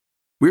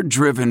We're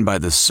driven by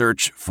the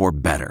search for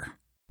better.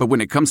 But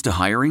when it comes to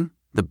hiring,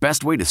 the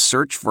best way to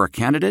search for a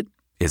candidate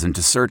isn't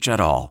to search at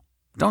all.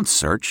 Don't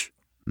search.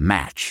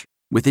 Match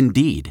with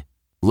Indeed.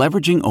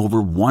 Leveraging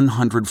over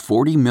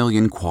 140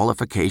 million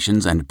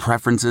qualifications and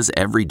preferences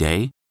every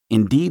day,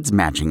 Indeed's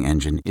matching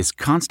engine is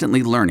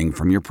constantly learning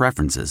from your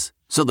preferences.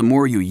 So the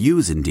more you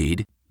use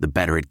Indeed, the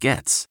better it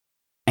gets.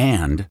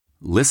 And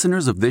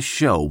listeners of this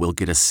show will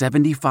get a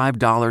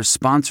 $75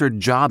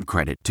 sponsored job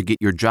credit to get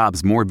your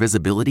jobs more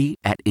visibility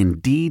at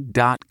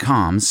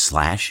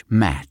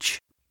Indeed.com/match.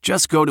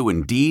 Just go to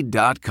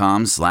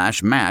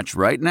Indeed.com/match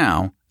right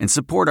now and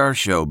support our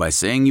show by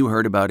saying you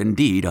heard about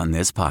Indeed on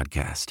this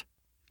podcast.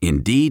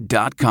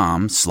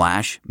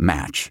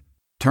 Indeed.com/match.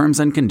 Terms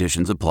and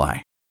conditions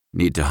apply.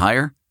 Need to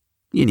hire?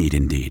 You need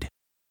Indeed.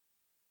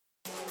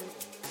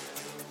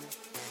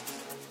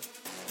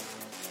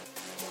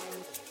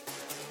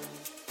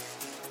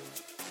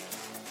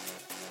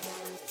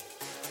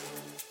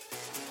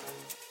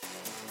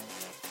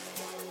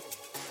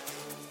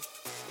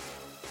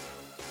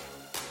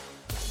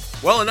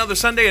 Well, another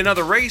Sunday,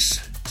 another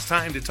race. It's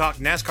time to talk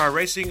NASCAR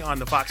racing on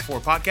the Fox 4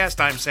 podcast.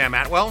 I'm Sam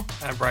Atwell.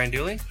 I'm Brian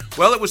Dooley.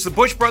 Well, it was the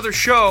Busch Brothers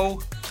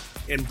show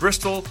in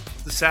Bristol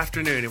this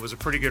afternoon. It was a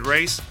pretty good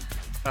race.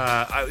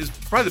 It was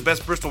probably the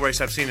best Bristol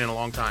race I've seen in a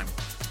long time.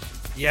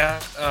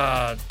 Yeah,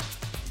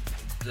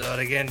 but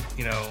again,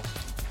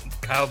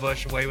 Kyle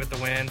Busch away with the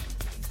win.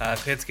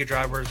 Penske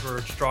drivers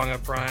were strong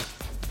up front.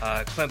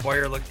 Clint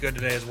Bowyer looked good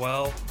today as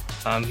well.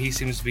 He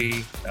seems to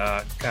be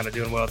kind of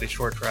doing well at these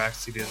short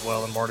tracks. He did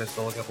well in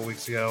Martinsville a couple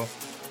weeks ago.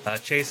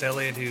 Chase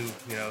Elliott, who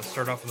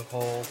started off in the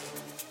pole,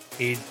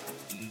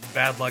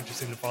 bad luck just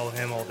seemed to follow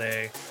him all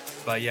day.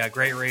 But yeah,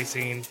 great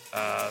racing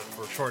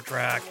for short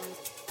track.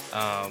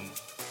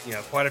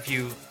 Quite a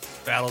few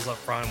battles up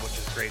front, which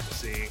is great to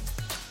see.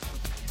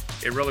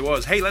 It really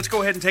was. Hey, let's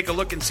go ahead and take a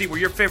look and see where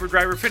your favorite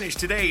driver finished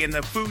today in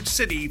the Food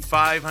City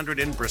 500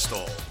 in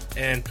Bristol.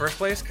 In first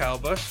place, Kyle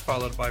Busch,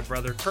 followed by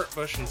brother Kurt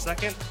Busch in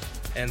second.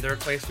 In third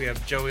place, we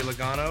have Joey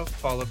Logano,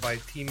 followed by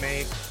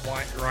teammate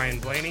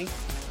Ryan Blaney.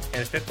 And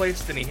in fifth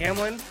place, Denny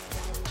Hamlin.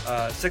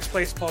 Sixth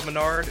place, Paul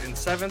Menard. In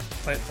seventh,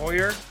 Clint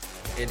Bowyer.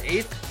 In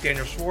eighth,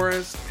 Daniel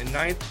Suarez. In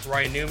ninth,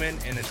 Ryan Newman.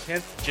 And in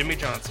 10th, Jimmy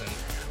Johnson.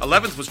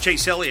 11th was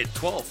Chase Elliott.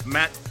 12th,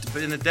 Matt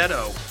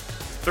Benedetto.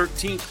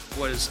 13th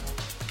was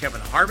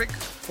Kevin Harvick.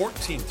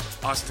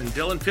 14th, Austin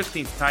Dillon.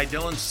 15th, Ty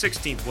Dillon.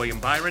 16th,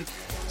 William Byron.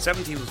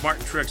 17th was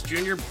Martin Truex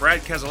Jr.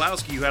 Brad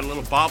Keselowski, who had a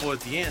little bobble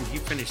at the end, he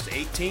finished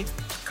 18th.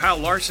 Kyle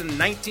Larson,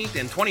 19th,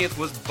 and 20th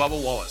was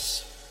Bubba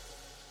Wallace.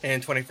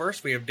 And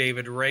 21st, we have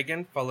David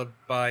Reagan, followed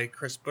by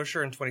Chris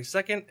Buescher in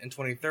 22nd. And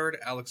 23rd,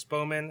 Alex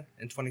Bowman.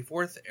 And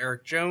 24th,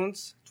 Eric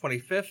Jones.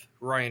 25th,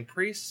 Ryan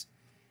Preece.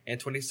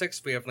 And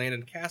 26th, we have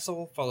Landon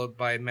Castle, followed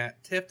by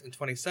Matt Tifft in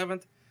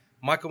 27th.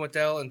 Michael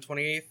Liddell in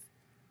 28th.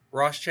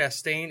 Ross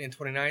Chastain in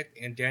 29th.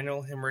 And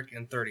Daniel Hemrick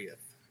in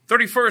 30th.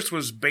 31st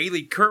was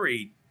Bailey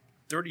Curry.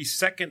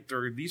 32nd,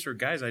 or these are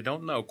guys I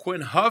don't know.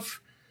 Quinn Huff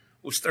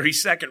was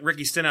 32nd.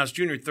 Ricky Stenhouse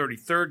Jr.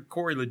 33rd.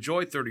 Corey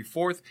LaJoie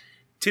 34th.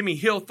 Timmy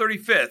Hill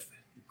 35th.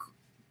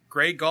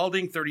 Greg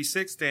Galding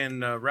 36th.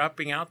 And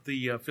wrapping out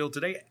the field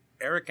today,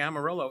 Eric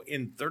Amarillo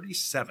in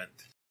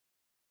 37th.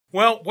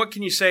 Well, what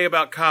can you say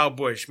about Kyle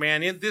Busch?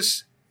 Man,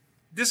 this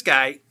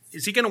guy,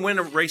 is he going to win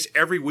a race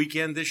every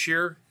weekend this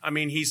year? I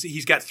mean,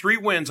 he's got 3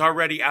 wins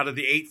already out of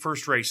the 8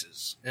 first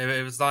races.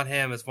 If it's not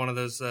him, it's one of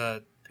those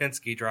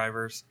Penske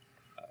drivers.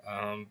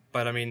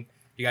 But I mean,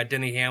 you got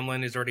Denny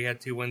Hamlin, who's already had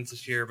 2 wins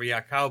this year. But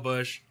yeah, Kyle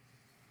Busch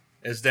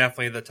is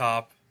definitely the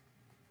top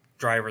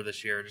driver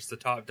this year, just the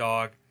top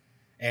dog.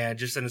 And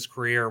just in his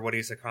career, what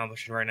he's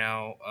accomplishing right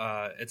now,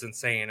 it's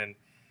insane. And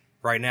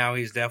right now,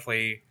 he's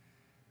definitely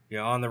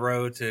on the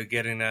road to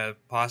getting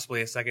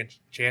possibly a second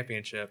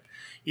championship.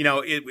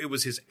 It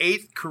was his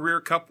 8th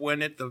career Cup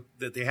win at the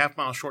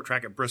half-mile short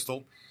track at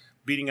Bristol,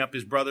 beating up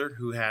his brother,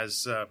 who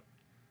has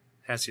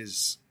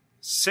his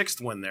 6th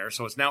win there,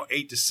 so it's now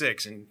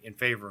 8-6 in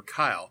favor of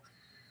Kyle.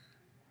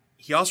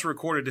 He also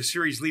recorded a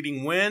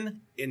series-leading win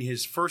in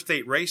his first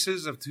 8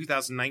 races of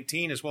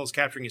 2019, as well as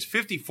capturing his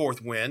 54th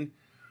win,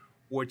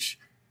 which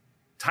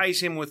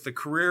ties him with the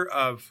career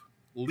of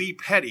Lee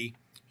Petty.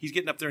 He's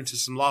getting up there into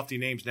some lofty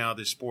names now of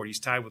this sport. He's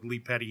tied with Lee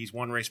Petty. He's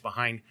 1 race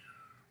behind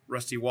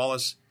Rusty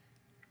Wallace.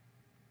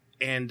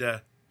 And,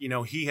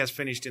 he has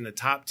finished in the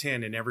top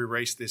 10 in every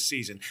race this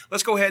season.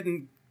 Let's go ahead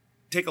and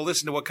take a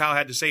listen to what Kyle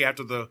had to say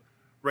after the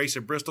race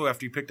at Bristol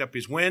after he picked up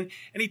his win.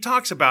 And he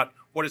talks about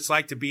what it's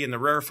like to be in the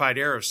rarefied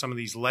era of some of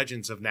these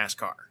legends of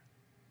NASCAR.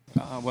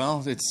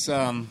 It's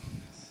I'll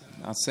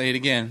say it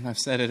again. I've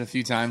said it a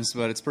few times,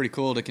 but it's pretty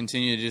cool to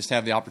continue to just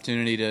have the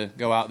opportunity to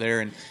go out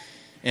there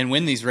and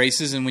win these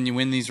races. And when you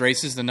win these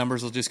races, the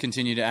numbers will just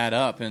continue to add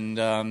up. And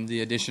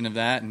the addition of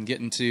that and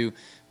getting to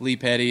Lee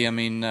Petty,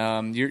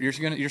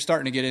 you're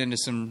starting to get into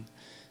some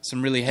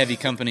really heavy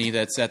company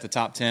that's at the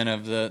top 10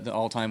 of the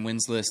all-time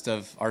wins list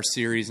of our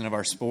series and of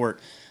our sport.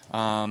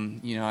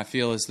 I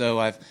feel as though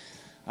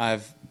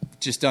I've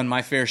just done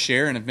my fair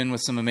share and have been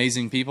with some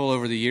amazing people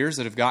over the years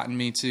that have gotten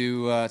me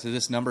to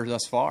this number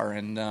thus far,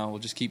 and we'll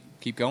just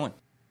keep going.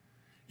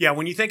 Yeah,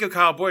 when you think of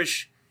Kyle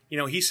Busch,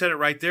 he said it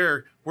right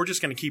there. We're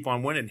just going to keep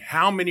on winning.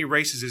 How many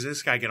races is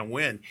this guy going to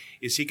win?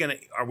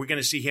 Are we going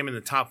to see him in the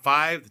top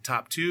 5, the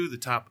top 2, the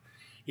top,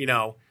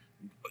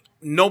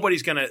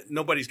 nobody's going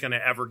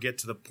to ever get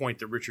to the point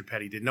that Richard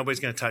Petty did.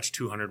 Nobody's going to touch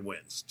 200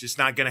 wins. Just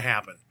not going to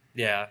happen.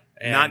 Yeah.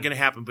 Not going to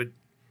happen. But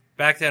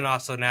back then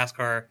also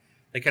NASCAR,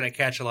 they couldn't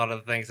catch a lot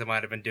of the things they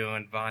might have been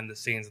doing behind the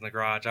scenes in the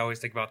garage. I always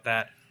think about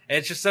that.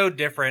 It's just so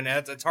different.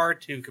 It's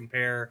hard to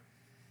compare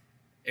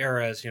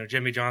eras.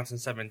 Jimmy Johnson,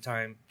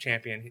 7-time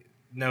champion,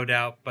 no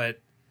doubt, but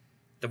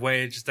the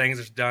way things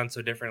are done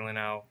so differently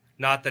now.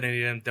 Not that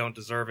any of them don't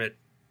deserve it,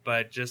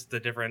 but just the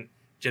different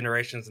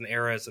generations and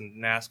eras in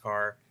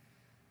NASCAR.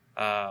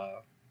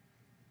 But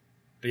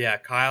yeah,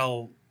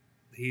 Kyle,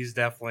 he's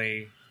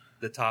definitely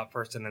the top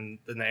person in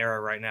the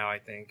era right now, I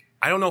think.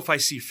 I don't know if I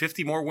see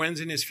 50 more wins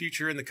in his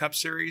future in the Cup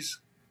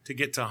Series to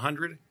get to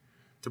 100,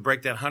 to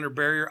break that 100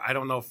 barrier. I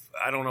don't know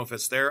if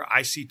it's there.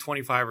 I see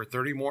 25 or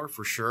 30 more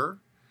for sure.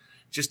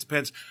 Just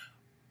depends.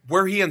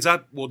 Where he ends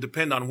up will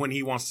depend on when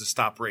he wants to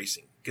stop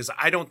racing, because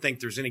I don't think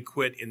there's any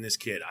quit in this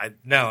kid.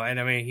 No, and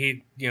I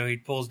mean he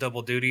pulls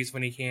double duties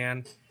when he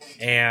can,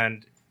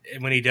 and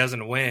when he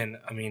doesn't win,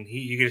 I mean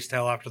you can just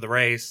tell after the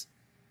race,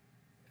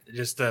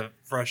 just the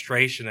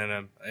frustration in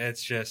him.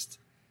 It's just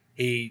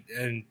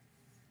and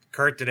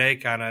Kurt today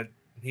kind of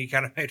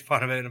made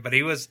fun of it, but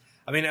he was.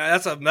 I mean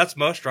that's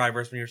most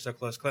drivers when you're so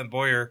close. Clint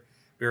Boyer,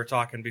 we were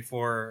talking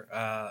before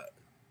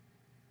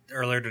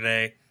earlier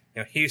today.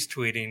 He's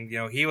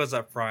tweeting, he was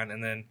up front,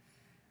 and then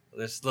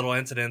this little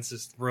incident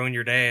just ruin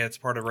your day. It's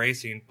part of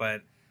racing. But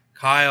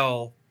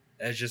Kyle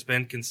has just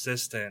been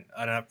consistent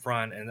and up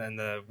front, and then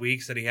the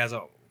weeks that he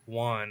hasn't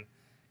won,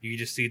 you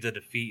just see the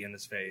defeat in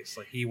his face.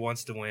 Like, he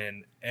wants to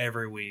win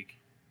every week.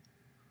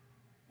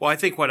 Well, I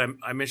think what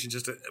I mentioned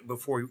just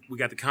before we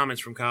got the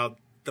comments from Kyle,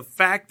 the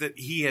fact that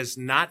he has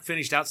not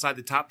finished outside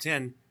the top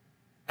 10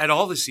 at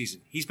all this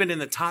season. He's been in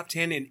the top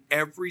 10 in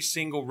every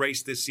single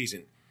race this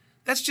season.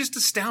 That's just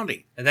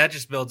astounding. And that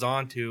just builds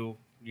on to,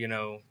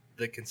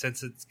 the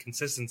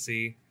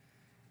consistency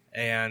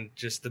and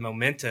just the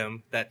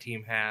momentum that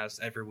team has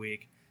every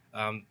week.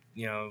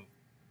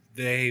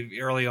 They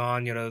early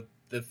on,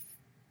 the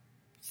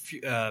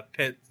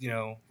pit,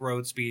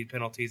 road speed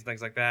penalties and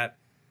things like that.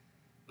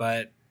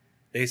 But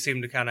they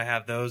seem to kind of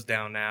have those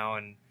down now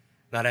and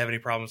not have any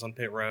problems on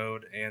pit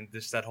road, and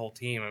just that whole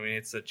team. I mean,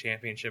 it's a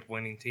championship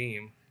winning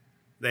team.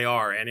 They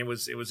are, and it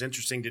was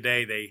interesting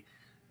today. They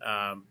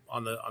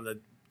on the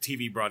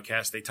TV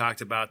broadcast, they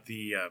talked about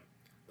the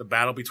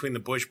battle between the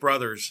Busch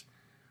brothers.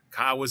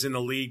 Kyle was in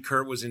the lead,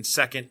 Kurt was in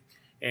second,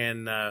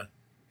 and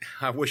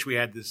I wish we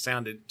had this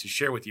sound to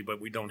share with you, but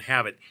we don't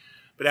have it.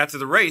 But after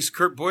the race,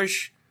 Kurt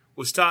Busch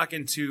was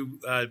talking to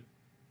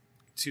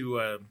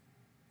the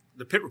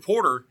pit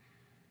reporter,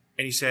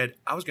 and he said,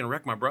 "I was going to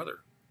wreck my brother.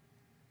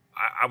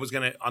 I was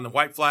going to, on the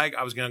white flag,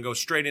 I was going to go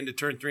straight into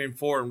turn 3 and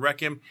 4 and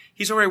wreck him.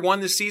 He's already won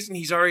this season.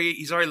 He's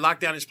already locked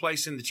down his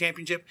place in the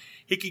championship.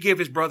 He could give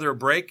his brother a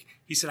break."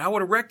 He said, "I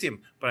would have wrecked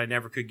him, but I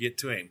never could get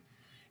to him."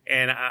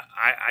 And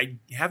I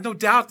have no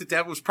doubt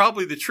that was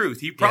probably the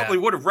truth. He probably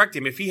would have wrecked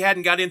him if he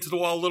hadn't got into the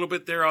wall a little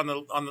bit there on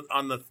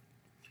the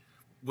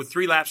with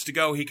 3 laps to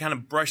go. He kind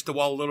of brushed the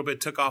wall a little bit,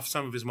 took off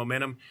some of his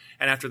momentum,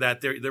 and after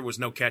that, there was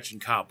no catching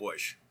Kyle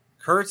Busch.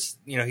 Kurt's,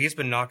 he's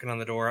been knocking on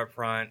the door up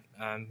front.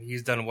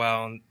 He's done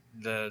well in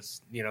the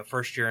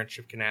first year in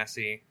Chip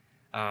Ganassi.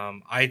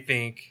 I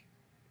think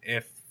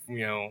if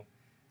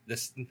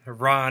this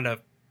run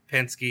of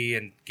Penske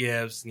and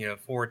Gibbs,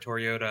 Ford,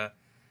 Toyota,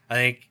 I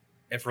think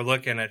if we're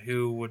looking at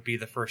who would be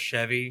the first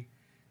Chevy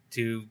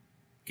to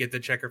get the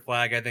checker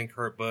flag, I think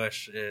Kurt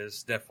Busch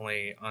is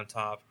definitely on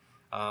top.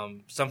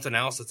 Something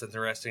else that's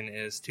interesting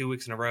is 2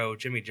 weeks in a row,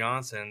 Jimmy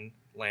Johnson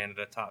landed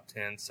a top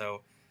 10.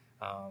 So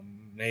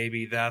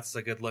maybe that's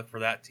a good look for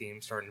that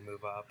team starting to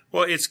move up.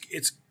 Well, I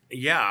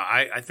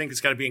think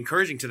it's got to be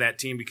encouraging to that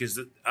team, because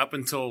up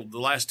until the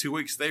last 2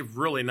 weeks, they've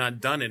really not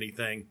done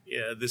anything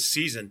this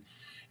season.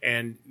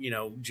 And,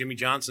 Jimmy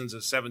Johnson's a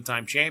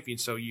 7-time champion,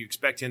 so you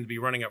expect him to be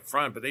running up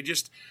front. But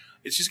it's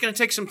just going to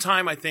take some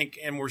time, I think,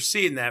 and we're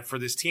seeing that for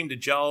this team to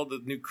gel,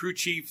 the new crew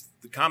chief,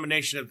 the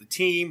combination of the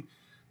team,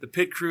 the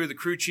pit crew, the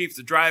crew chief,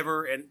 the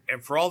driver,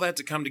 and for all that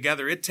to come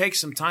together. It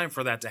takes some time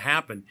for that to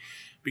happen,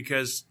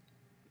 because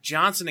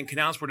Johnson and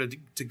Canals were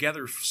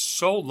together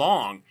so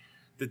long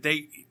that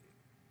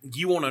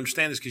you won't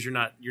understand this because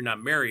you're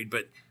not married,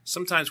 but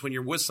sometimes when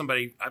you're with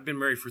somebody, I've been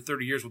married for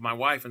 30 years with my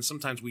wife, and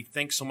sometimes we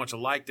think so much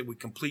alike that we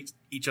complete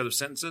each other's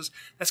sentences.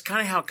 That's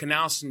kind of how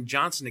Canals and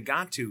Johnson had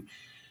got to.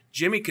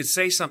 Jimmy could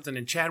say something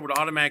and Chad would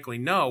automatically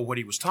know what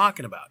he was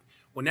talking about.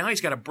 Well, now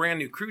he's got a brand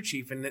new crew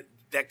chief, and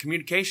that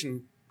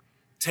communication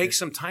takes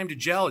some time to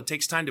gel. It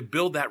takes time to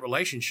build that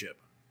relationship.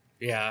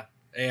 Yeah,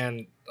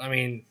 and I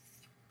mean,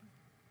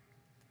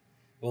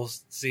 we'll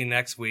see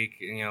next week,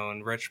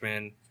 in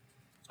Richmond,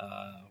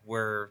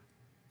 where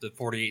the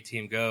 48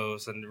 team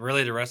goes, and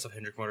really the rest of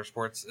Hendrick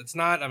Motorsports. It's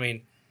not,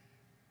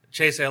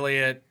 Chase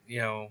Elliott,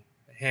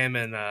 him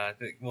and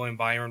William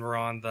Byron were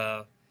on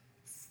the,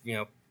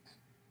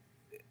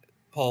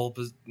 pole,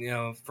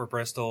 for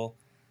Bristol.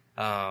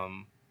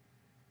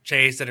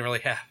 Chase didn't really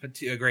have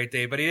a great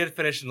day, but he did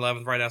finish in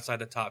 11th, right outside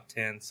the top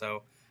 10.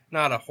 So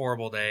not a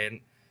horrible day. And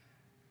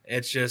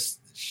it's just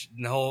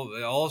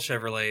all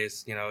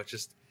Chevrolets, it's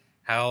just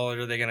how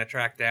are they going to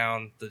track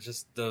down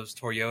those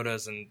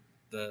Toyotas and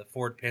the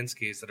Ford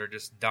Penske's that are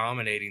just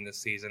dominating this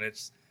season.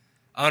 It's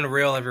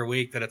unreal every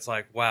week that it's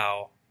like,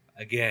 wow,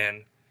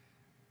 again.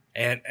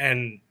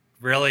 And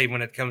really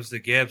when it comes to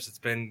Gibbs, it's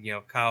been,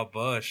 Kyle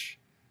Busch.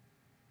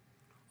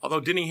 Although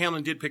Denny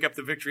Hamlin did pick up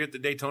the victory at the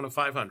Daytona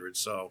 500,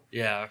 so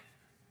yeah,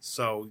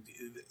 so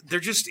they're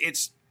just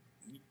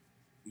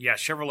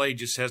Chevrolet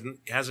just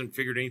hasn't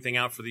figured anything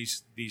out for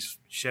these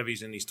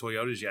Chevys and these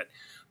Toyotas yet,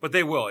 but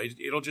they will.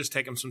 It'll just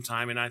take them some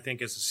time, and I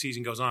think as the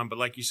season goes on. But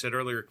like you said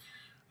earlier,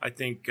 I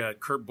think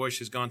Kurt Busch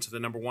has gone to the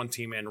number one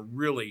team and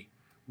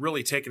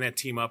really taken that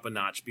team up a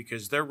notch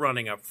because they're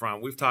running up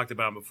front. We've talked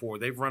about them before.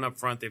 They've run up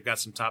front. They've got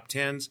some top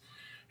tens.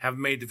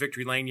 Haven't made the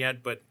victory lane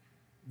yet, but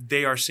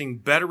they are seeing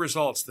better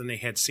results than they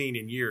had seen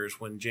in years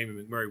when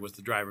Jamie McMurray was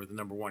the driver of the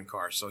number one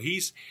car. So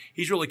he's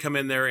really come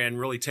in there and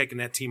really taken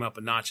that team up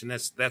a notch, and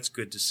that's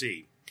good to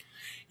see.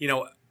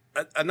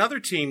 Another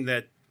team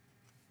that,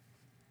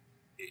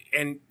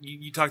 and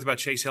you talked about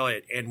Chase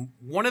Elliott, and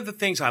one of the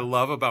things I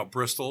love about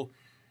Bristol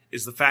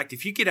is the fact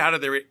if you get out of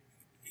there,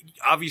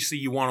 obviously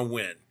you want to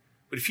win.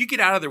 But if you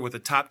get out of there with a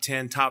top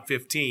 10, top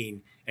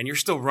 15, and you're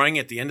still running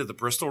at the end of the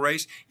Bristol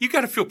race, you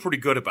got to feel pretty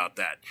good about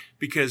that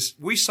because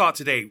we saw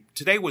today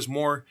was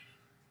more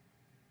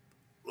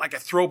like a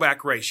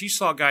throwback race. You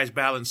saw guys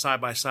battling side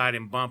by side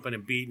and bumping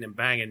and beating and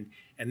banging,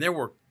 and there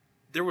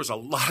was a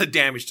lot of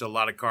damage to a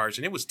lot of cars,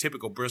 and it was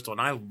typical Bristol,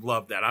 and I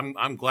love that.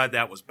 I'm glad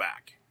that was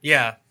back.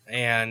 Yeah,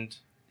 and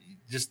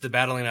just the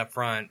battling up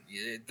front,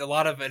 and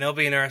it'll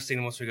be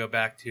interesting once we go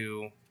back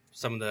to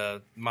some of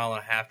the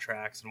mile-and-a-half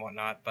tracks and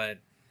whatnot, but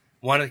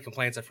one of the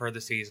complaints I've heard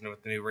this season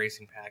with the new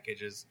racing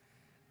package is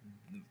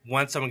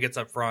once someone gets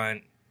up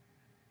front,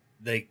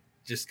 they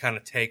just kind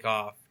of take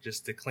off.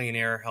 Just the clean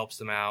air helps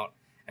them out.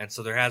 And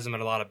so there hasn't been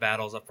a lot of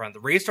battles up front.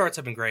 The restarts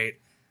have been great,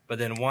 but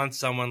then once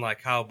someone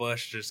like Kyle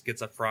Busch just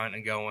gets up front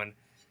and going,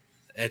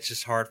 it's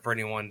just hard for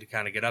anyone to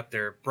kind of get up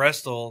there.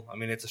 Bristol,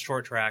 it's a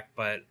short track,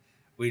 but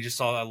we just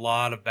saw a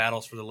lot of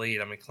battles for the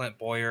lead. Clint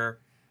Boyer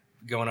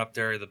going up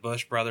there, the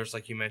Busch brothers,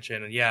 like you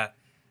mentioned,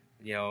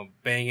 and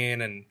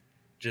banging and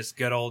just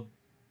good old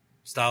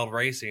style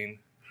racing.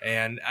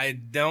 And I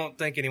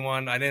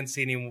didn't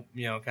see any,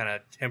 kind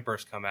of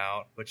tempers come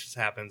out, which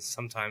happens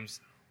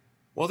sometimes.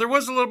 Well, there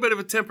was a little bit of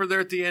a temper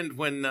there at the end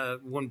when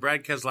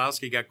Brad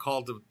Keselowski got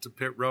called to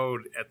pit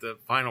road at the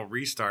final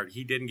restart.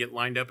 He didn't get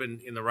lined up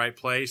in the right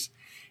place.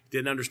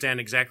 Didn't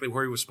understand exactly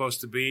where he was supposed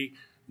to be.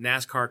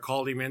 NASCAR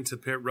called him into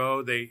pit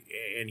road,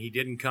 and he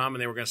didn't come,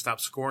 and they were going to stop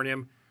scoring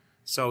him.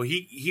 So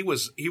he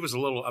was a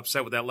little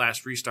upset with that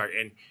last restart.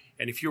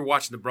 And if you were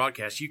watching the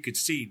broadcast, you could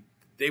see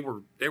they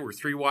were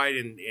 3 wide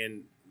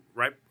and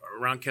right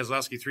around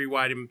Keselowski 3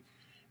 wide,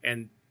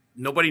 and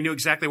nobody knew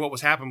exactly what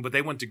was happening, but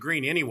they went to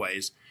green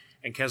anyways.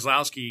 And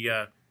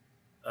Keselowski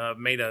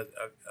made a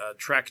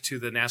trek to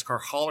the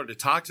NASCAR hauler to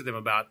talk to them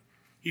about.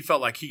 He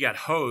felt like he got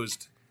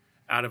hosed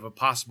out of a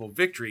possible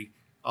victory,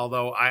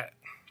 although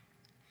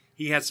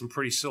he had some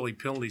pretty silly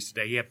penalties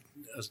today. He had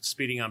a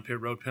speeding on pit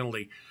road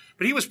penalty,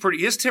 but he was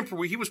pretty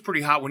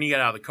hot when he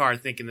got out of the car,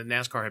 thinking that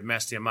NASCAR had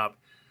messed him up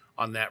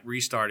on that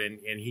restart, and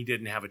he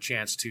didn't have a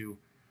chance to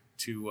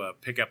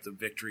pick up the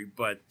victory.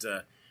 But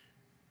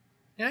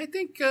I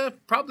think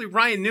probably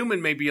Ryan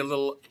Newman may be a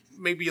little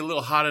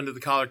hot under the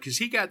collar because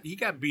he got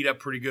beat up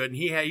pretty good, and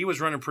he was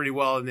running pretty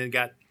well, and then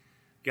got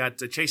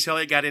Chase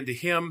Elliott got into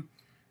him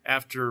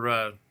after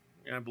I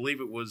believe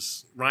it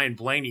was Ryan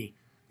Blaney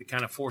that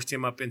kind of forced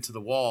him up into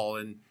the wall,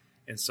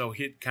 and so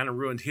it kind of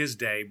ruined his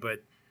day.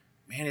 But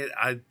man,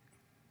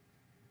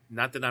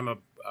 not that I'm a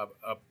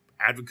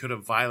advocate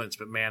of violence,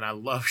 but man, I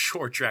love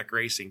short track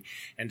racing,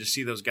 and to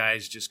see those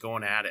guys just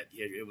going at it,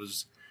 it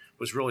was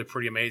really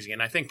pretty amazing.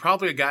 And I think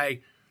probably a guy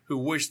who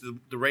wished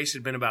the race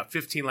had been about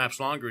 15 laps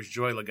longer is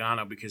Joey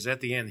Logano, because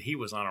at the end he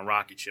was on a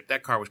rocket ship.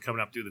 That car was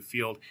coming up through the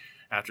field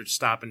after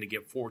stopping to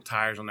get 4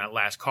 tires on that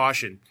last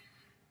caution.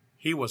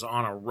 He was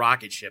on a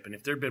rocket ship, and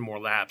if there'd been more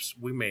laps,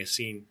 we may have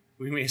seen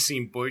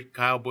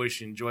Kyle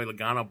Busch and Joey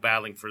Logano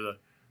battling for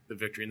the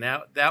victory, and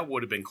that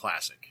would have been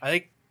classic. I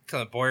think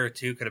Clint Boyer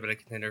too could have been a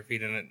contender if he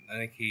didn't. I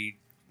think he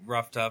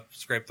roughed up,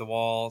 scraped the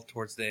wall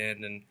towards the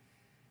end, and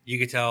you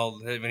could tell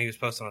when he was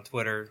posting on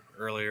Twitter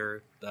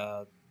earlier,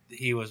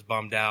 he was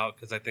bummed out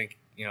because I think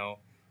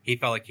he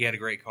felt like he had a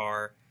great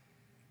car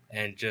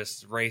and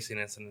just racing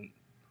it,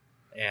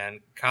 and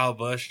Kyle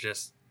Busch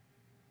just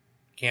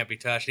can't be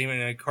touched.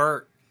 Even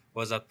Kurt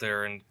was up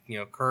there, and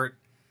Kurt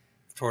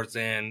towards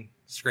the end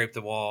scraped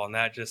the wall, and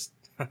that just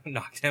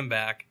knocked him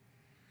back.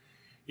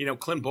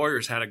 Clint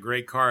Boyer's had a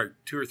great car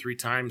 2 or 3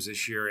 times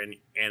this year, and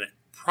it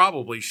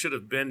probably should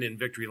have been in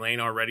victory lane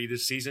already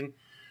this season,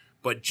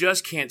 but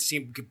just can't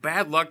seem.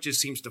 Bad luck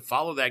just seems to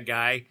follow that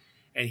guy,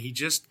 and he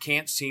just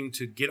can't seem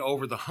to get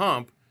over the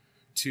hump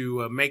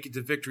to make it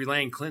to victory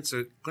lane. Clint's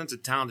a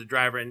talented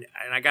driver, and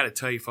I got to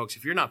tell you, folks,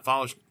 if you're not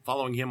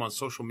following him on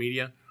social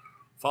media,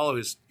 follow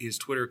his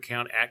Twitter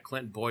account at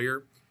Clint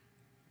Boyer.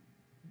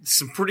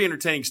 Some pretty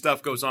entertaining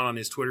stuff goes on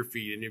his Twitter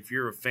feed, and if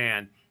you're a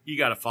fan, you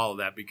got to follow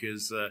that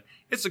because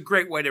it's a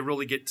great way to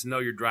really get to know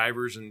your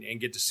drivers and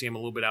get to see them a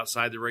little bit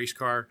outside the race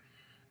car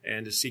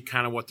and to see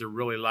kind of what they're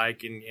really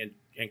like.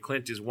 And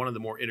Clint is one of the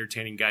more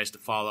entertaining guys to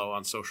follow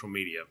on social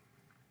media.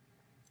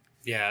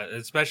 Yeah,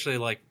 especially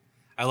like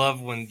I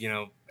love when,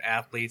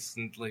 athletes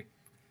and like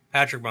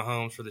Patrick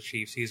Mahomes for the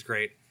Chiefs, he's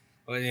great.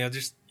 But,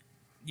 just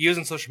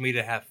using social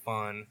media to have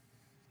fun.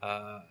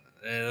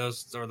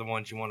 Those are the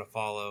ones you want to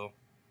follow.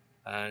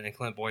 And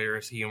Clint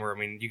Boyer's humor, I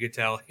mean, you could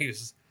tell he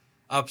was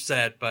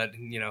upset, but,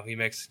 he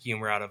makes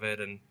humor out of it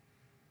and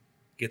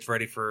gets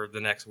ready for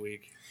the next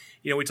week.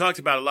 We talked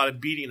about a lot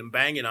of beating and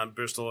banging on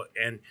Bristol,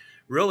 and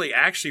really,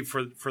 actually,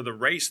 for the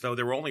race, though,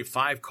 there were only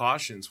 5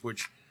 cautions,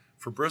 which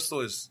for Bristol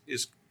is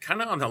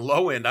kind of on the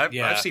low end.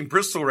 I've seen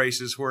Bristol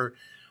races where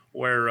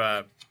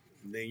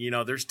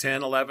there's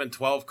 10, 11,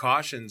 12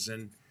 cautions,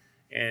 and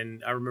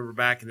I remember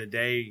back in the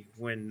day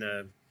when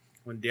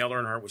Dale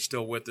Earnhardt was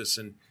still with us,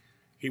 and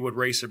he would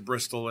race at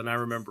Bristol, and I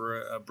remember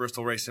a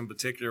Bristol race in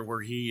particular where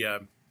he,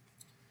 to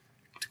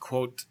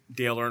quote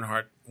Dale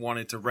Earnhardt,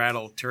 wanted to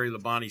rattle Terry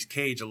Labonte's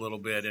cage a little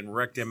bit and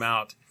wrecked him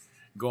out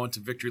going to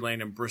Victory Lane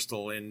in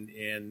Bristol.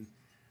 And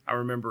I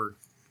remember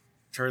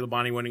Terry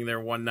Labonte winning there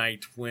one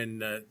night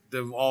when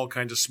all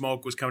kinds of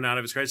smoke was coming out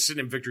of his car.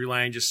 Sitting in Victory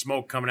Lane, just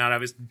smoke coming out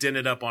of it,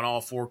 dented up on all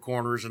 4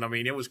 corners. And, I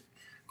mean, it was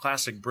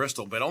classic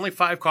Bristol. But only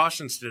 5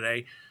 cautions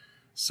today.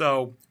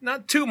 So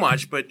not too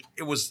much, but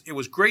it was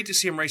great to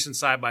see him racing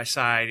side by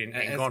side and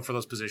going for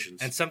those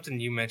positions. And something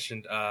you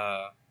mentioned,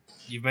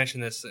 you've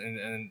mentioned this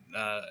in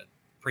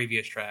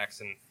previous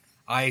tracks, and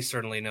I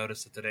certainly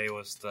noticed it today,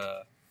 was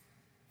the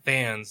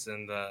fans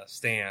in the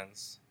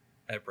stands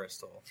at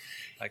Bristol.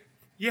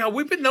 Yeah,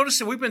 we've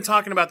been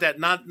talking about that,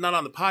 not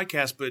on the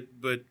podcast,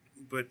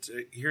 but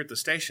here at the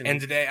station. And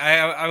today,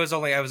 I was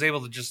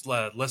able to just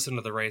listen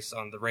to the race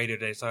on the radio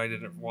today, so I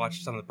didn't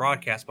watch some of the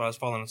broadcasts, but I was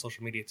following on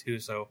social media too,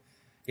 so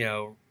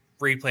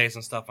replays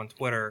and stuff on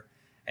Twitter,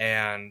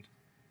 and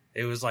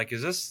it was like,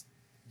 is this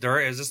the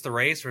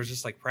race or is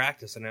this like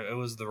practice? And it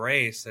was the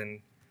race,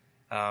 and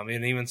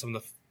even some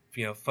of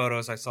the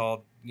photos I saw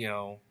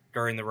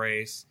during the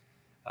race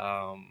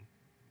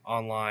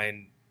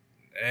online,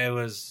 it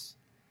was,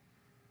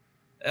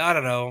 I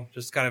don't know,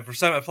 just kind of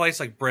for a place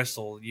like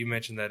Bristol. You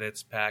mentioned that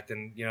it's packed,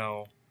 and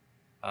there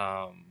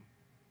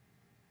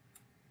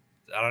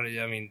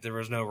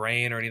was no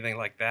rain or anything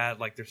like that,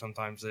 like there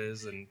sometimes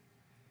is, and.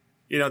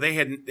 They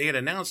had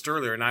announced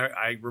earlier, and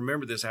I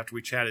remember this after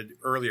we chatted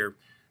earlier.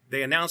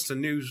 They announced a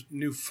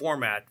new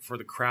format for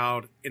the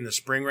crowd in the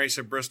spring race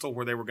at Bristol,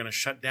 where they were going to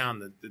shut down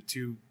the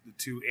two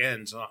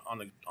ends on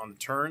the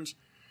turns,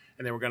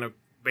 and they were going to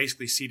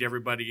basically seat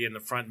everybody in the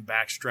front and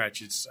back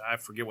stretch. I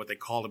forget what they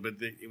called it, but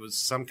it was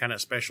some kind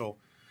of special,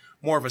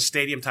 more of a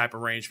stadium type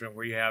arrangement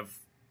where you have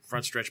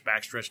front stretch,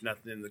 back stretch,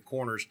 nothing in the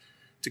corners,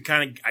 to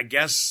kind of, I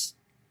guess,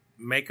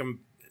 make them.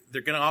 They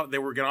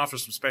were going to offer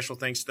some special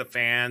things to the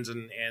fans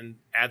and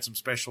add some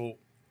special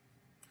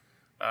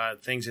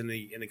things in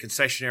the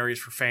concession areas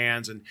for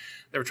fans, and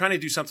they were trying to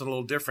do something a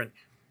little different.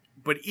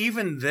 But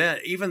even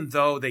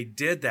though they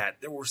did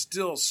that, there were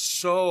still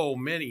so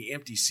many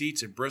empty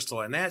seats at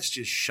Bristol, and that's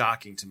just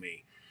shocking to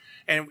me.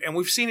 And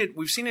we've seen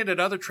it at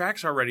other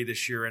tracks already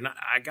this year, and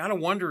I gotta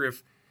wonder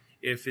if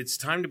it's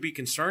time to be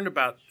concerned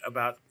about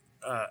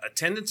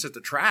attendance at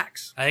the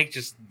tracks. I think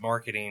just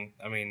marketing.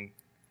 I mean,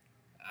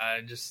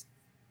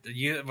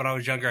 when I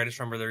was younger, I just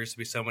remember there used to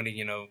be so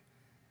many,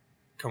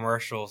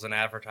 commercials and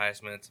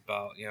advertisements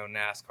about,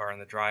 NASCAR and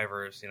the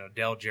drivers,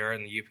 Dale Jarrett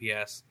and the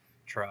UPS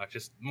truck,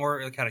 just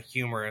more kind of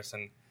humorous.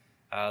 And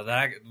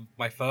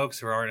my folks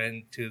who aren't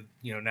into,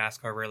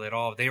 NASCAR really at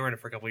all, they were in it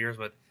for a couple of years,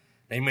 but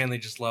they mainly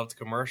just loved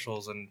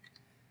commercials. And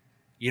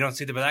you don't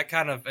see that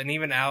kind of, and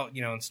even out,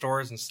 in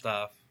stores and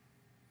stuff,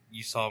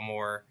 you saw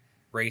more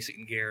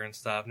racing gear and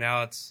stuff.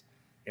 Now it's,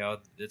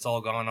 it's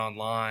all gone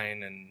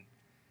online,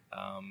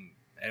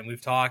 and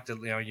we've talked,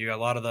 you got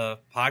a lot of the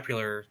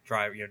popular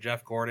drivers,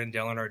 Jeff Gordon,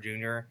 Dale Earnhardt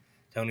Jr.,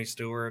 Tony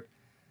Stewart,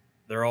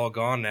 they're all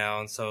gone now.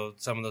 And so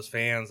some of those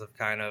fans have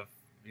kind of,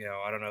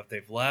 I don't know if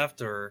they've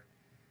left or,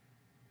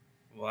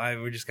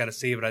 we just got to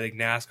see. But I think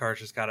NASCAR's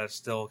just got to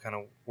still kind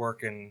of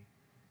work in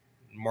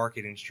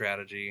marketing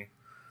strategy.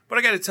 But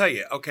I got to tell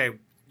you, okay,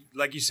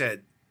 like you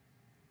said,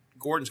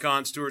 Gordon's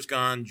gone, Stewart's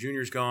gone,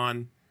 Junior's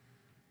gone,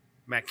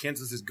 Matt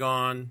Kenseth is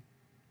gone,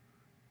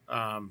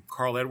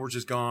 Carl Edwards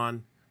is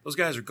gone. Those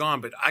guys are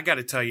gone, but I got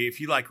to tell you, if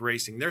you like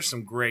racing, there's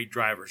some great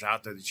drivers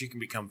out there that you can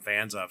become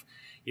fans of.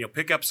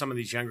 Pick up some of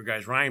these younger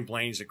guys. Ryan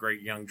Blaney's a great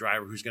young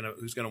driver who's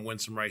gonna win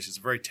some races. A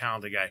very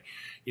talented guy.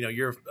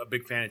 You're a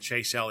big fan of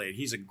Chase Elliott.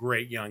 He's a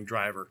great young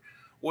driver.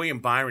 William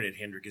Byron at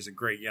Hendrick is a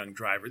great young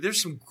driver.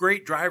 There's some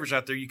great drivers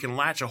out there you can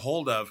latch a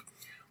hold of.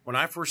 When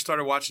I first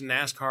started watching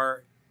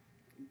NASCAR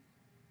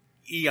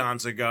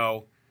eons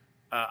ago,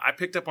 I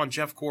picked up on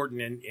Jeff Gordon,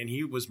 and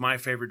he was my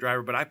favorite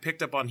driver. But I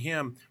picked up on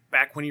him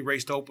back when he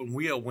raced open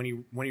wheel, when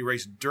he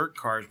raced dirt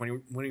cars,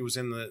 when he was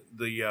in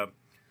the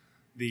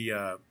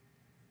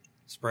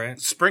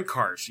Sprint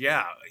cars,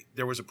 yeah.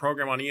 There was a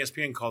program on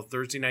ESPN called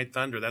Thursday Night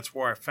Thunder. That's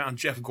where I found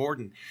Jeff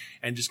Gordon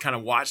and just kind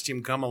of watched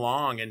him come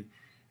along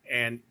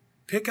and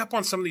pick up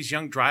on some of these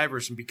young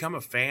drivers and become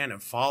a fan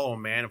and follow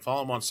them, man, and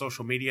follow them on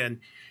social media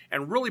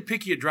and really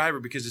pick you a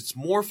driver, because it's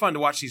more fun to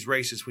watch these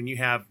races when you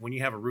have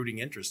a rooting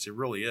interest. It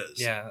really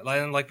is. Yeah,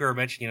 like we were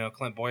mentioning,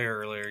 Clint Boyer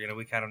earlier,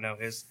 we kind of know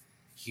his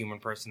human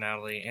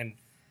personality. And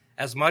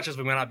as much as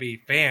we might not be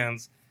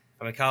fans,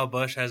 I mean, Kyle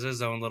Busch has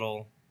his own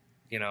little,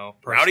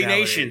 personality. Rowdy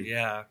Nation.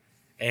 Yeah.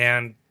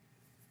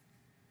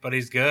 But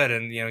he's good,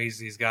 and,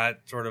 he's got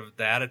sort of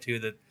the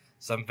attitude that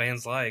some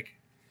fans like.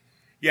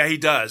 Yeah, he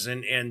does.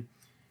 And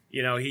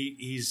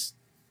he's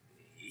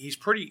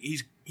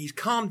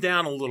calmed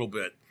down a little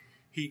bit.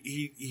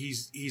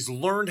 He's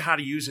learned how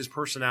to use his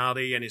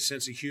personality and his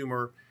sense of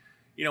humor.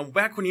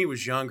 Back when he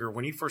was younger,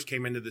 when he first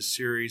came into this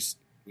series,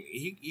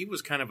 he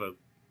was kind of a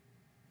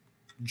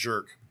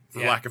jerk,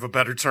 for lack of a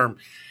better term.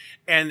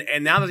 And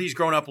now that he's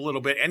grown up a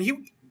little bit, and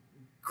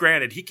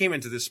he came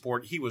into this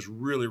sport, he was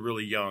really,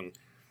 really young.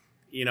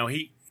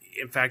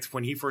 In fact,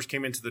 when he first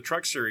came into the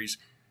truck series,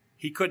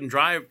 he couldn't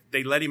drive.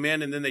 They let him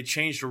in, and then they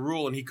changed the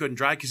rule, and he couldn't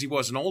drive because he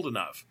wasn't old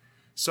enough.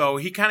 So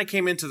he kind of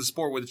came into the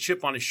sport with a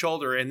chip on his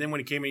shoulder, and then when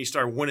he came in, he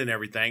started winning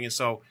everything. And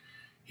so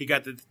he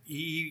got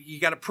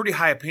a pretty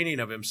high opinion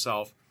of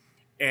himself,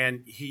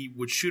 and he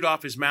would shoot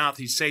off his mouth.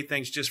 He'd say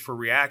things just for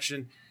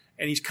reaction,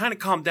 and he's kind of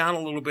calmed down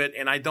a little bit.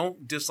 And I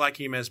don't dislike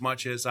him as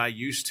much as I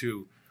used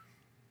to.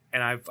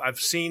 And I've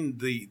seen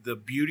the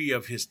beauty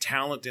of his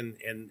talent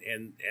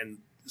and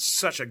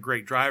such a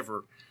great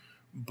driver,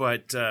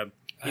 but.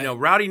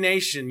 Rowdy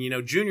Nation,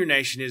 Junior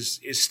Nation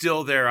is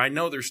still there. I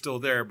know they're still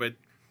there, but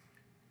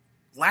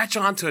latch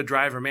on to a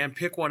driver, man.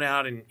 Pick one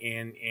out and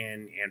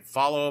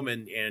follow them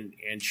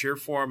and cheer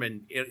for them,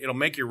 and it'll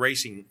make your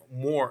racing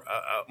more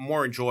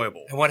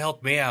enjoyable. And what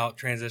helped me out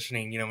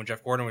transitioning, when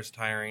Jeff Gordon was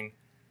retiring,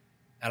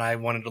 and I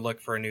wanted to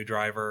look for a new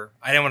driver,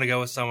 I didn't want to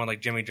go with someone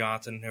like Jimmy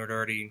Johnson, who had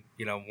already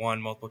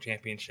won multiple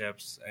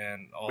championships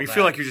and all that. You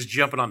feel like you're just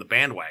jumping on the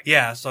bandwagon.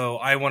 Yeah, so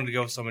I wanted to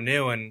go with someone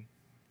new, and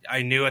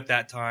I knew at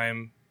that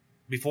time,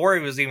 before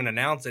it was even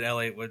announced that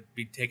Elliott would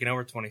be taking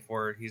over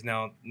 24, he's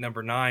now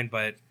number 9,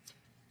 but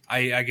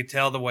I could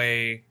tell the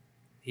way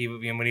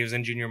when he was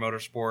in Junior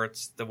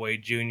Motorsports, the way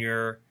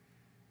Junior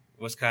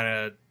was kind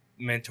of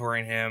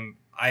mentoring him,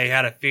 I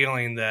had a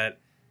feeling that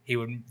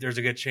there's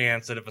a good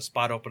chance that if a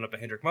spot opened up at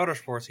Hendrick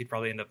Motorsports, he'd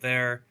probably end up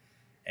there.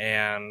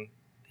 And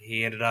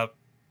he ended up,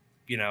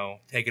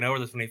 taking over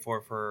the 24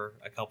 for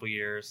a couple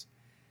years.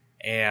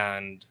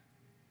 And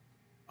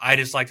I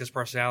just liked his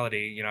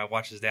personality. I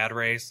watched his dad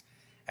race.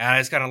 And I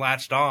just kind of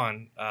latched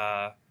on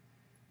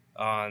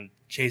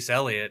Chase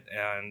Elliott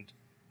and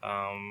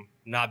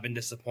not been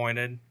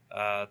disappointed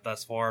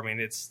thus far. I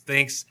mean,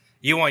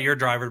 you want your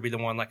driver to be the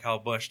one like Kyle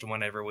Busch to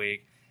win every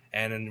week.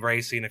 And in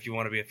racing, if you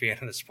want to be a fan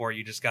of the sport,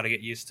 you just got to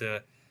get used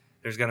to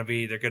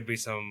there could be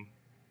some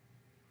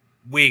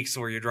weeks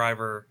where your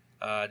driver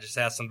just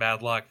has some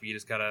bad luck, but you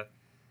just got to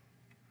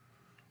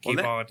keep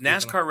on.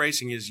 NASCAR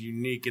racing is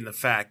unique in the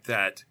fact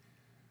that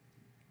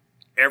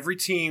every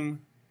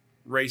team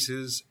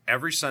races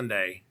every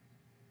Sunday.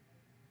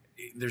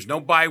 There's no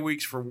bye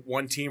weeks for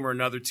one team or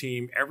another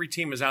team. Every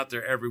team is out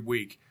there every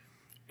week.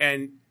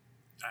 And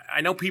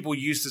I know people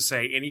used to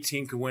say any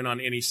team can win on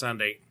any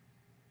Sunday.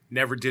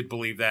 Never did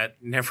believe that.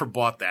 Never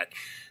bought that.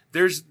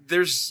 There's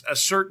a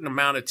certain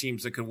amount of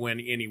teams that can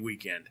win any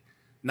weekend.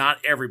 Not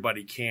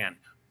everybody can.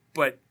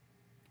 But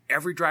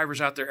every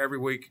driver's out there every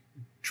week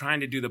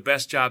trying to do the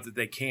best job that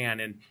they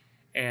can.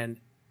 And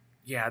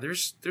yeah,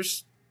 there's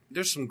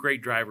some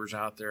great drivers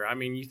out there. I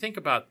mean, you think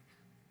about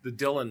the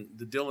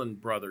Dillon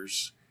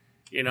brothers.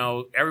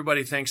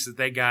 Everybody thinks that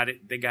they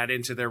got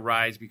into their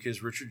rides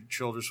because Richard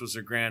Childress was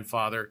their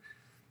grandfather.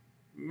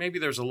 Maybe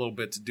there's a little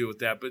bit to do with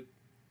that, but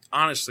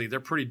honestly, they're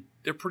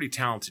pretty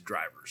talented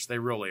drivers. They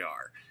really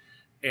are.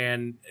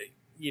 And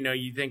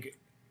you think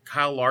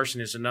Kyle Larson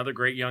is another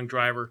great young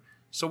driver.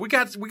 So we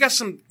got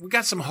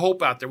some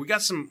hope out there. We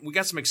got some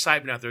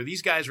excitement out there.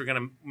 These guys are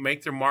going to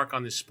make their mark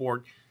on this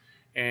sport,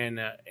 and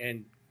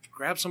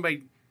grab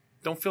somebody.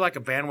 Don't feel like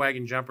a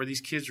bandwagon jumper.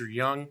 These kids are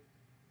young,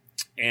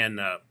 and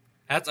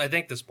I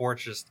think the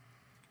sport's just,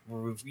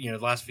 the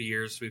last few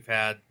years we've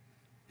had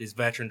these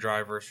veteran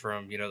drivers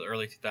from the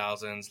early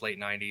 2000s, late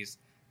 90s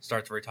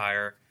start to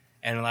retire,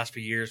 and in the last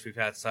few years we've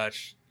had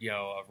such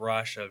a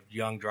rush of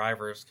young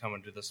drivers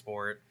coming to the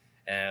sport,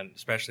 and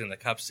especially in the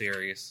Cup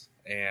Series.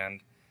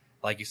 And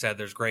like you said,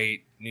 there's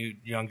great new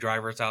young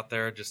drivers out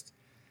there. Just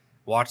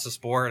watch the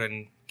sport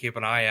and keep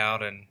an eye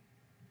out. And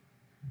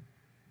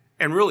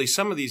really,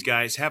 some of these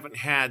guys haven't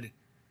had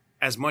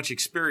as much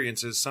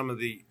experience as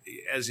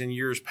in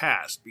years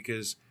past,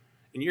 because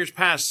in years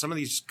past, some of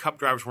these Cup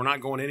drivers were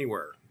not going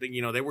anywhere.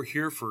 They were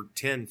here for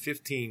 10,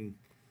 15,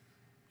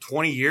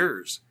 20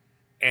 years,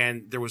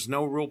 and there was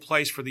no real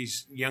place for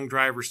these young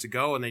drivers to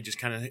go, and they just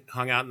kind of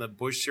hung out in the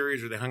Busch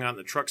Series, or they hung out in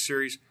the Truck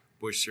Series.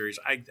 Busch Series,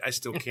 I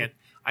still can't.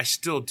 I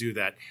still do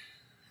that.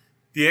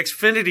 The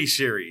Xfinity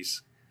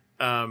Series,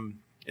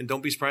 And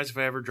don't be surprised if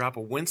I ever drop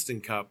a Winston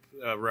Cup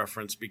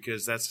reference,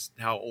 because that's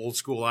how old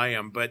school I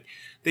am. But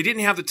they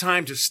didn't have the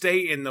time to stay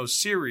in those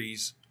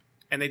series,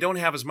 and they don't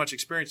have as much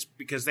experience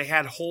because they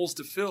had holes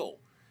to fill.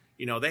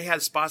 They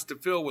had spots to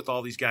fill with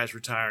all these guys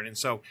retiring. And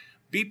so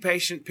be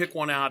patient, pick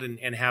one out,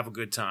 and have a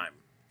good time.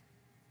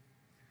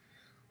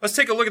 Let's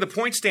take a look at the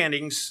point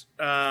standings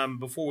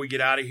before we get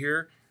out of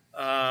here.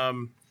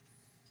 Wow,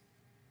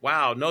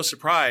 no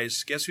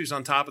surprise. Guess who's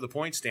on top of the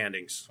point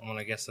standings? I'm going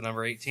to guess the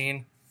number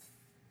 18.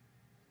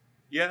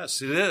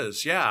 Yes, it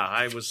is. Yeah,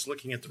 I was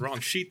looking at the wrong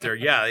sheet there.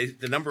 Yeah,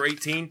 the number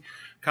 18,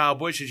 Kyle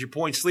Busch, is your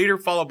points leader,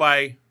 followed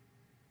by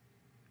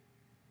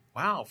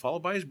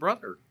his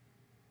brother.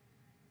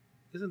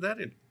 Isn't that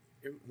it?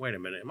 Wait a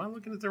minute. Am I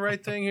looking at the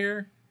right thing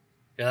here?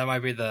 Yeah, that might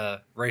be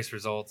the race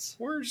results.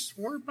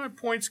 Where'd my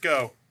points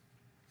go?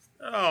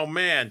 Oh,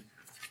 man.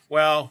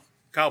 Well,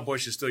 Kyle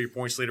Busch is still your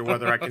points leader,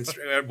 whether I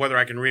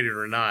can read it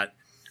or not.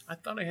 I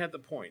thought I had the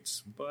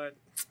points, but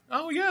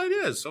yeah, it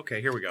is.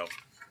 Okay, here we go.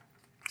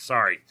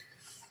 Sorry.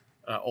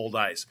 Old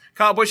eyes.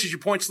 Kyle Busch is your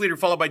points leader,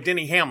 followed by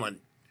Denny Hamlin.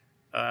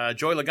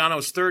 Joey Logano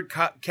is third.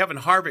 Kevin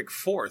Harvick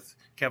fourth.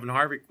 Kevin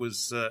Harvick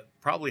was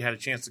probably had a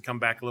chance to come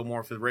back a little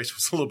more if the race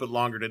was a little bit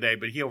longer today,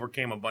 but he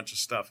overcame a bunch of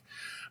stuff.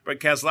 Brett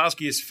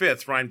Keselowski is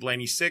fifth. Ryan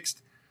Blaney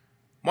sixth.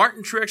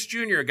 Martin Truex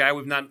Jr., a guy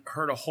we've not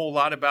heard a whole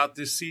lot about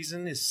this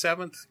season, is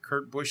seventh.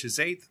 Kurt Busch is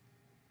eighth.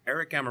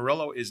 Eric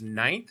Amarillo is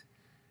ninth.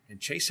 And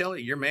Chase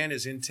Elliott, your man,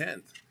 is in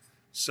 10th.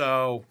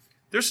 So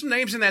there's some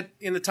names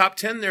in the top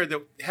 10 there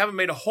that haven't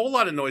made a whole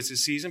lot of noise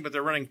this season, but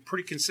they're running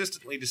pretty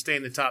consistently to stay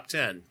in the top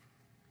 10.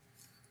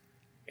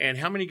 And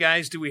how many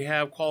guys do we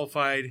have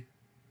qualified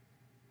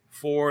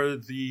for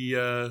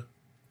the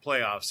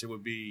playoffs? It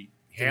would be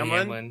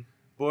Hamlin,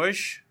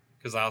 Busch,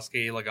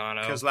 Keselowski,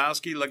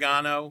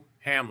 Logano,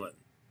 Hamlin.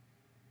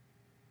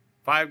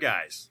 5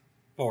 guys.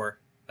 4.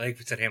 I think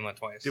we said Hamlin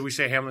twice. Did we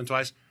say Hamlin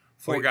twice?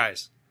 4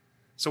 guys.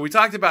 So we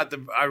talked about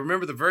I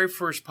remember the very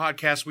first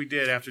podcast we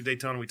did after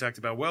Daytona, we talked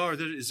about,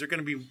 is there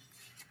going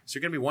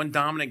to be one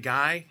dominant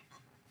guy?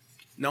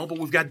 No, but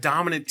we've got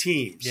dominant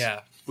teams.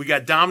 Yeah. We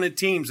got dominant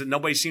teams that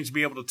nobody seems to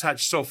be able to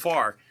touch so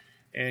far.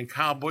 And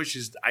Kyle Busch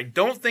I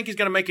don't think he's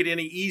going to make it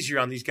any easier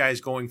on these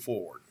guys going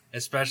forward.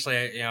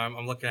 Especially,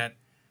 I'm looking at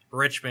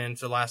Richmond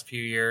for the last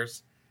few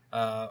years.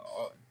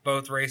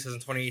 Both races in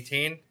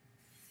 2018,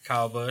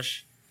 Kyle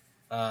Busch.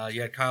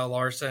 You had Kyle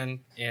Larson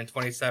in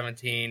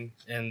 2017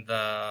 in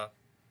the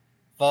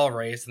fall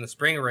race. In the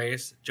spring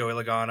race, Joey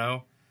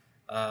Logano.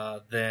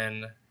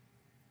 Then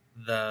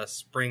the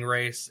spring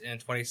race in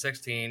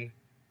 2016,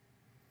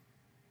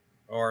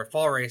 or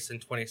fall race in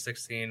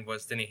 2016,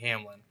 was Denny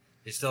Hamlin.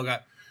 You still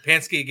got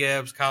Penske,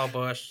 Gibbs, Kyle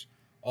Busch,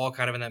 all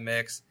kind of in that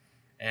mix.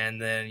 And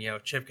then,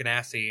 Chip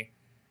Ganassi,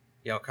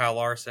 Kyle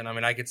Larson. I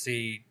mean, I could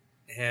see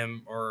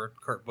him or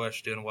Kurt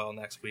Busch doing well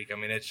next week. I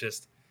mean, it's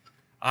just,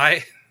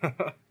 I'm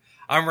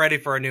ready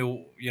for a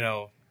new,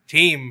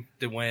 team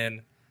to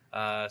win.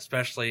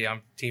 Especially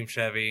I'm Team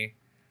Chevy.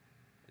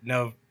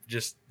 No,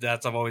 just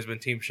I've always been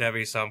Team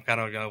Chevy, so I'm kind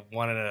of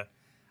wanting to.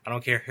 I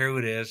don't care who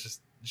it is,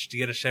 just to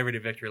get a Chevy to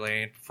victory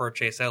lane. Prefer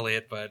Chase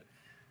Elliott, but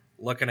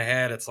looking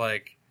ahead, it's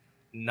like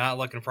not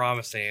looking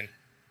promising.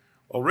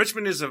 Well,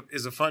 Richmond is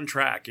a fun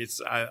track.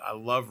 I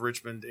love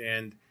Richmond,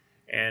 and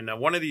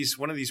one of these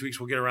weeks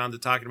we'll get around to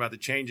talking about the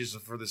changes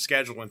for the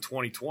schedule in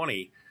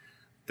 2020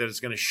 that is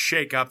going to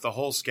shake up the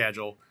whole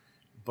schedule.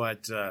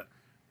 But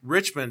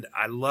Richmond,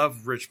 I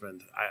love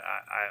Richmond.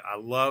 I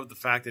love the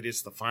fact that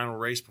it's the final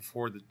race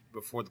before the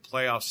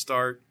playoffs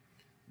start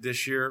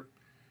this year,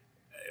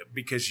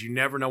 because you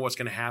never know what's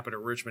going to happen at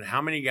Richmond.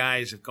 How many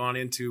guys have gone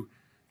into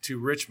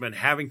Richmond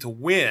having to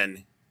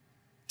win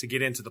to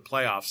get into the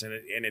playoffs, and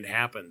it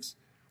happens?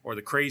 Or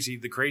the crazy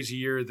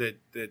year that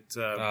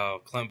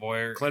Clint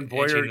Boyer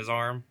itching his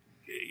arm,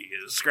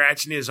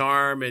 scratching his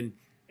arm, and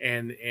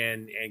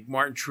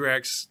Martin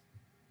Truex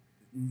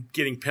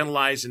getting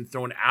penalized and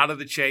thrown out of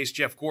the chase.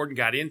 Jeff Gordon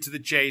got into the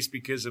chase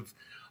because of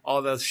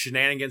all the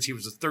shenanigans. He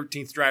was the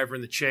 13th driver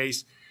in the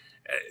chase.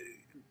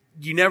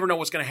 You never know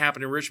what's going to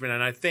happen in Richmond,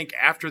 and I think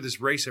after this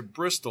race at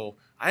Bristol,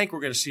 I think we're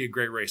going to see a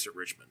great race at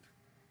Richmond.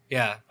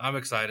 Yeah, I'm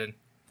excited.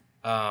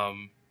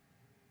 And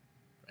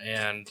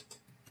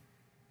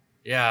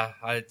yeah,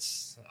 I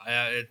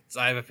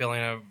have a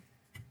feeling of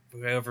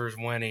whoever's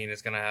winning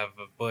is going to have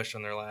a Busch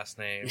on their last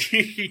name.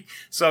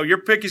 So your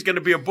pick is going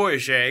to be a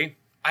Busch, eh?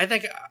 I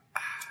think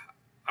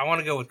I want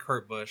to go with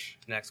Kurt Busch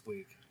next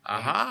week.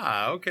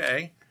 Aha,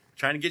 okay.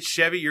 Trying to get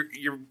Chevy. You're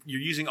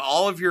using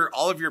all of your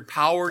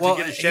power to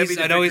get a Chevy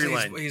to victory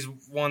lane. He's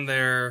won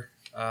there.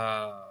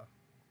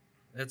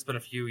 It's been a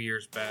few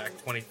years back,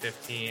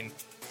 2015.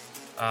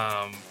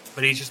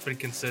 But he's just been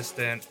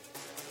consistent.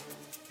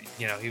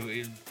 You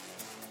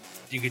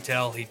could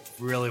tell he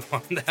really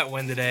wanted that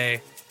win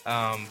today.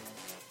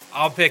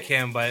 I'll pick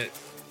him, but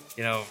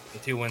the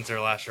 2 wins there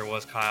last year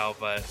was Kyle.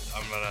 But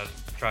I'm gonna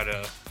try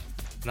to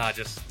not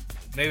just.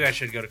 Maybe I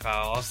should go to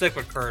Kyle. I'll stick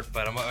with Kurt,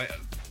 but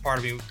part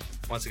of me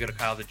wants to go to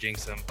Kyle to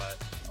jinx him.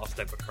 But I'll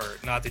stick with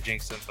Kurt, not to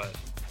jinx him, but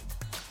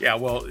yeah.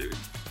 Well,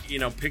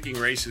 picking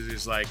races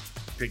is like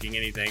picking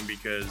anything,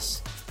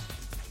 because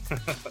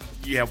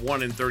you have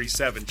 1 in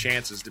 37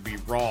 chances to be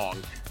wrong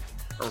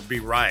or be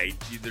right.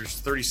 There's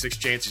 36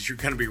 chances you're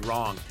going to be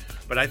wrong.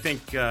 But I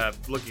think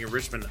looking at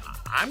Richmond,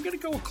 I'm going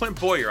to go with Clint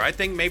Boyer. I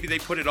think maybe they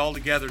put it all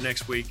together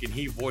next week, and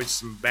he avoids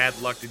some bad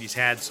luck that he's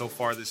had so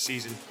far this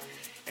season,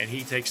 and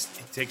he takes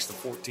the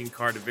 14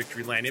 car to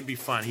victory lane. It'd be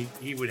fun.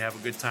 He would have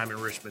a good time in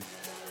Richmond.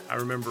 I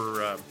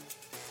remember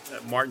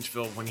at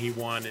Martinsville when he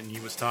won, and he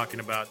was talking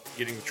about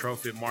getting the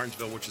trophy at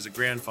Martinsville, which is a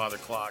grandfather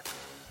clock.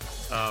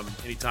 And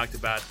he talked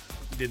about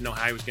he didn't know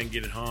how he was going to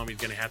get it home. He's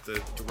going to have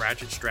to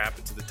ratchet strap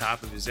it to the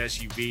top of his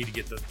SUV to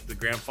get the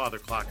grandfather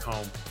clock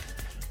home.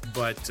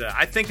 But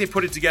I think they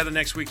put it together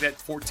next week, that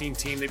 14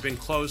 team. They've been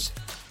close.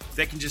 If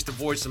they can just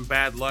avoid some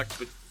bad luck,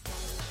 but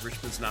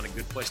Richmond's not a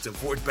good place to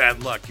avoid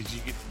bad luck because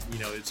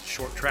it's a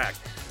short track.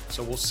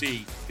 So we'll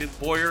see.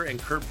 Boyer and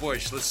Kurt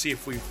Busch. Let's see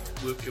if we've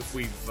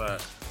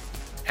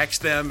hexed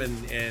them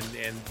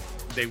and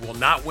they will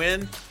not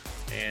win,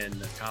 and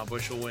Kyle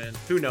Busch will win.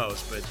 Who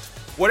knows? But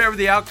whatever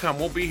the outcome,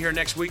 we'll be here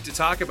next week to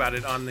talk about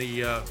it on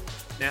the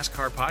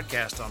NASCAR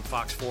podcast on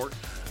Fox 4.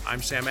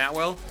 I'm Sam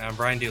Atwell. And I'm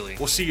Brian Dooley.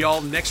 We'll see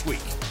y'all next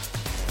week.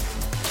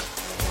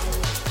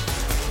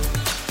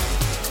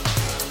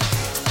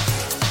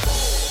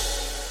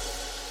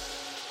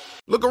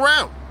 Look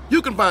around.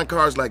 You can find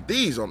cars like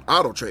these on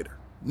AutoTrader.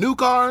 New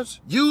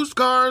cars, used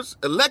cars,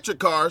 electric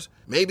cars,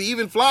 maybe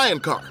even flying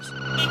cars.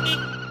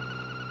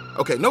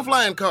 Okay, no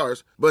flying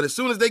cars, but as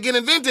soon as they get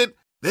invented,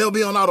 they'll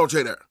be on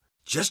AutoTrader.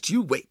 Just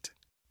you wait.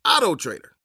 AutoTrader.